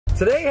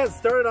Today has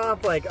started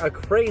off like a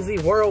crazy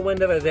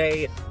whirlwind of a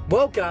day.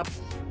 Woke up,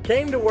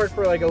 came to work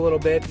for like a little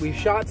bit, we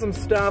shot some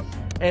stuff,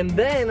 and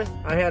then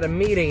I had a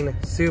meeting,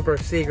 super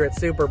secret,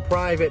 super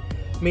private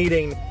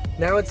meeting.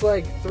 Now it's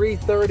like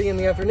 3:30 in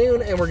the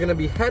afternoon and we're gonna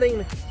be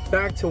heading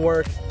back to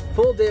work.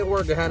 Full day of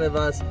work ahead of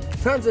us,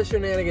 tons of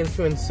shenanigans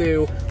to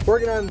ensue.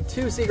 Working on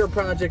 2 secret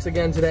projects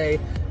again today,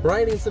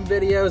 writing some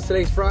videos.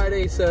 Today's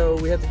Friday, so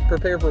we have to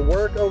prepare for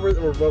work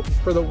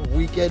for the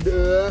weekend.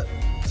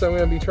 So I'm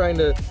gonna be trying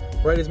to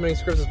write as many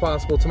scripts as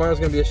possible. Tomorrow's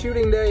gonna be a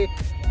shooting day,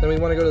 then we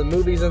wanna go to the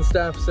movies and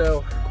stuff,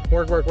 so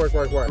work.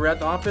 We're at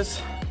the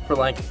office for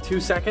like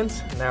 2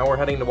 seconds. Now we're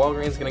heading to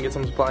Walgreens, gonna get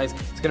some supplies.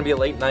 It's gonna be a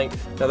late night,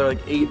 another like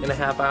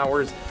 8.5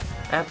 hours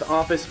at the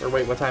office, or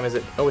wait, what time is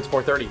it? Oh, it's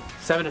 4:30.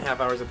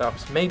 7.5 hours at the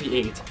office, maybe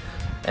 8.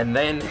 And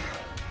then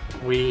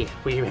we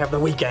have the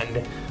weekend,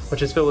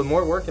 which is filled with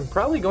more work and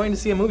probably going to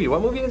see a movie.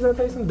 What movie is that,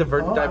 Tyson?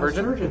 Divergent?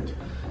 Insurgent.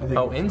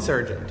 Oh,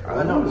 Insurgent.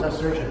 No, it's not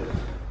Surgeon.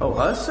 Oh,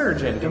 a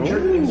Surgeon.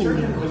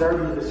 Insurgent was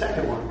already the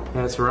second one.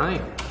 That's right.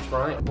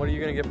 What are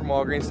you gonna get from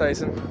Walgreens,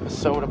 Tyson? A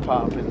soda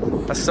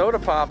poppin'. A soda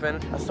poppin'?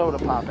 A soda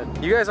poppin'.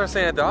 You guys aren't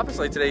staying at the office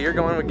late today. You're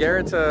going with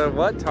Garrett to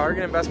what?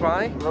 Target and Best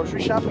Buy?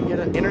 Grocery shop and get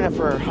an internet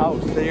for our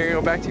house. Then you're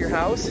gonna go back to your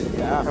house?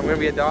 Yeah. I'm gonna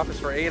be at the office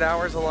for 8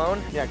 hours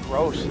alone? Yeah,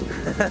 gross.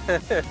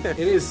 It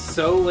is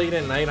so late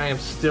at night. I am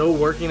still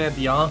working at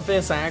the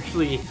office. I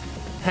actually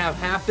have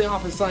half the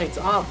office lights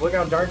off. Look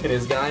how dark it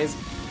is, guys.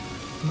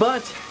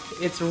 But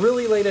it's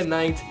really late at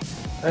night.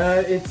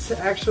 It's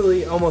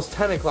actually almost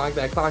 10 o'clock.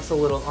 That clock's a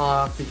little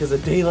off because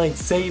of daylight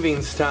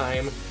savings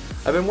time.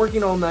 I've been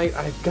working all night.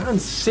 I've gotten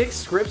 6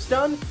 scripts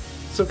done.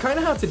 So kind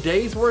of how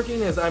today's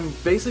working is I'm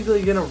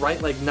basically gonna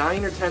write like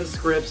 9 or 10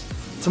 scripts.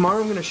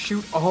 Tomorrow I'm gonna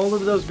shoot all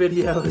of those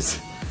videos.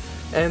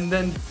 And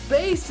then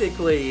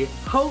basically,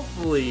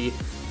 hopefully,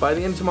 by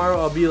the end of tomorrow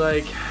I'll be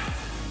like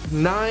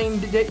 9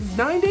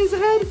 days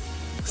ahead?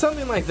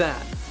 Something like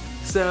that.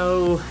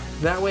 So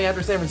that way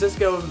after San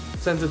Francisco,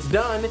 since it's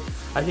done,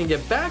 I can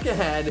get back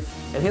ahead,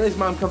 and Haley's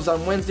mom comes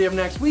on Wednesday of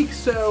next week,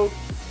 so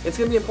it's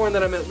gonna be important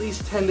that I'm at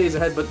least 10 days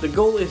ahead, but the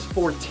goal is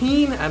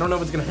 14. I don't know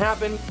if it's gonna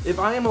happen. If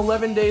I am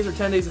 11 days or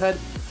 10 days ahead,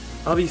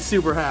 I'll be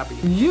super happy.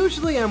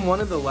 Usually I'm one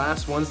of the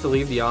last ones to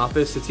leave the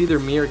office. It's either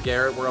me or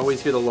Garrett. We're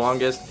always here the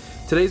longest.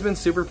 Today's been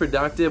super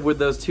productive with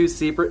those 2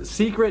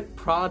 secret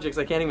projects.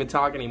 I can't even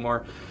talk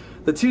anymore.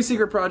 The 2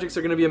 secret projects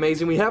are gonna be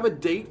amazing. We have a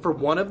date for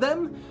one of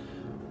them.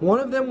 One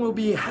of them will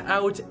be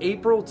out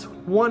April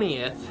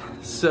 20th,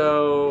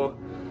 so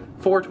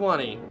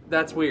 420.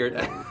 That's weird.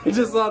 I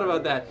just thought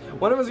about that.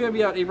 One of them is going to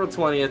be out April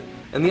 20th,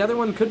 and the other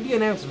one could be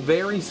announced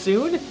very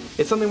soon.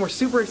 It's something we're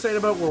super excited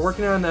about. We're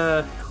working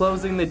on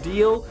closing the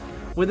deal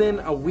within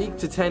a week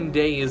to 10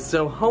 days,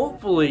 so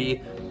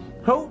hopefully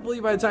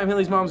by the time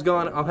Haley's mom's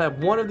gone, I'll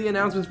have one of the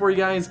announcements for you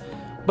guys.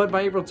 But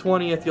by April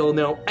 20th, you'll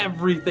know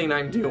everything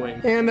I'm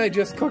doing. And I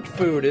just cooked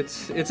food.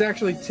 It's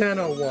actually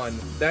 10:01.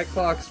 That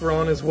clock's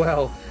wrong as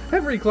well.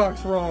 Every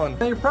clock's wrong.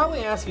 Now you're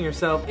probably asking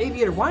yourself,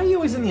 Aviator, why are you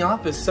always in the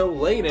office so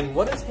late, and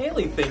what does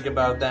Haley think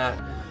about that?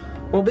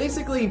 Well,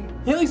 basically,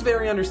 Haley's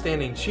very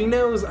understanding. She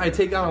knows I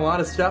take on a lot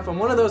of stuff. I'm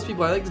one of those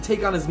people, I like to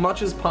take on as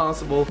much as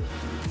possible,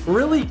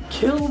 really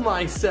kill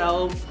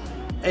myself,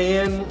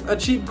 and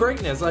achieve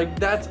greatness. Like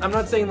I'm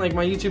not saying like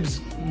my YouTube's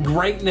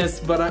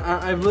greatness, but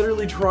I've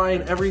literally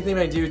tried everything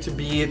I do to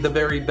be the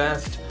very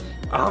best.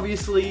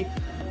 Obviously,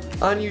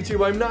 on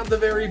YouTube I'm not the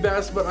very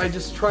best, but I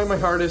just try my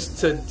hardest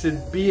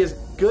to be as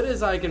good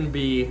as I can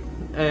be,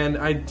 and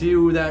I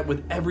do that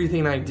with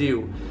everything I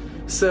do.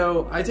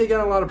 So I take on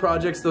a lot of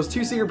projects. Those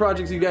 2 secret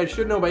projects you guys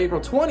should know by April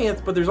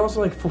 20th, but there's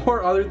also like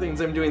 4 other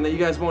things I'm doing that you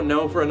guys won't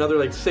know for another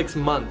like 6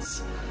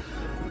 months.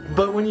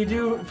 But when you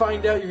do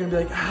find out, you're gonna be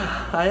like,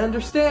 I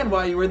understand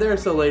why you were there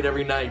so late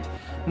every night.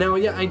 Now,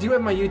 yeah, I do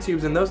have my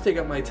YouTubes and those take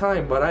up my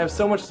time, but I have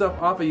so much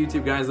stuff off of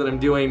YouTube, guys, that I'm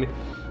doing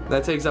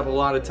that takes up a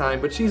lot of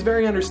time. But she's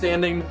very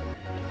understanding,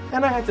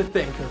 and I have to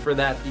thank her for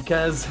that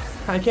because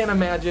I can't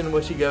imagine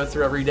what she goes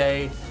through every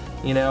day,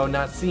 you know,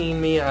 not seeing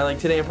me.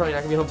 Today I'm probably not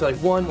gonna be home till like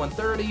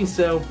 1:30,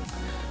 so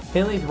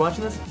Haley, if you're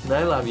watching this,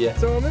 I love you.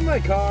 So I'm in my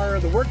car,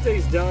 the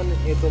workday's done.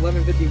 It's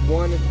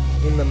 11:51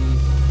 in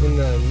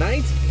the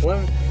night.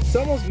 It's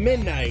almost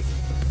midnight.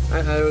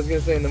 I was gonna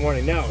say in the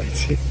morning. No,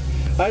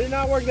 I did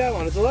not work that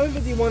long. It's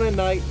 11:51 at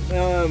night.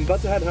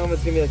 About to head home.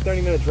 It's gonna be like a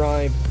 30-minute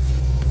drive.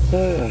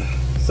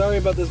 Sorry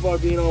about this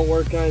vlog being all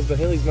work, guys, but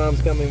Haley's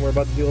mom's coming. We're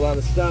about to do a lot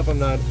of stuff. I'm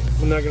not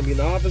gonna be in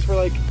the office for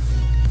like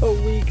a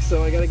week,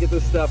 so I gotta get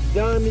this stuff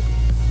done.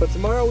 But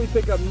tomorrow we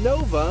pick up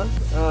Nova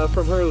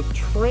from her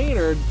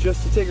trainer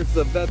just to take her to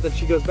the vet. Then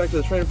she goes back to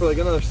the trainer for like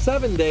another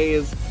 7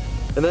 days,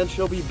 and then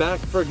she'll be back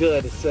for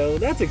good. So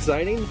that's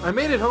exciting. I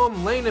made it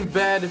home, laying in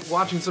bed,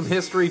 watching some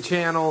History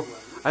Channel.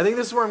 I think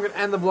this is where I'm going to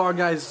end the vlog,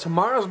 guys.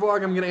 Tomorrow's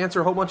vlog, I'm going to answer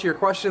a whole bunch of your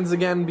questions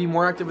again, be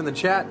more active in the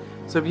chat.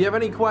 So if you have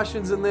any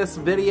questions in this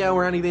video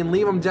or anything,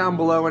 leave them down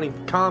below. Any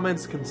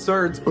comments,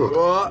 concerns,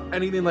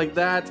 anything like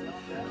that,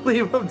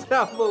 leave them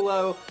down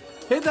below.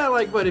 Hit that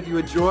like button if you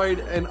enjoyed,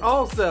 and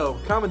also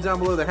comment down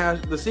below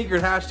the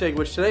secret hashtag,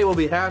 which today will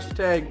be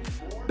hashtag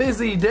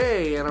busy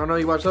day, and I know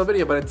you watched the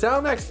video, but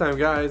until next time,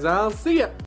 guys, I'll see ya.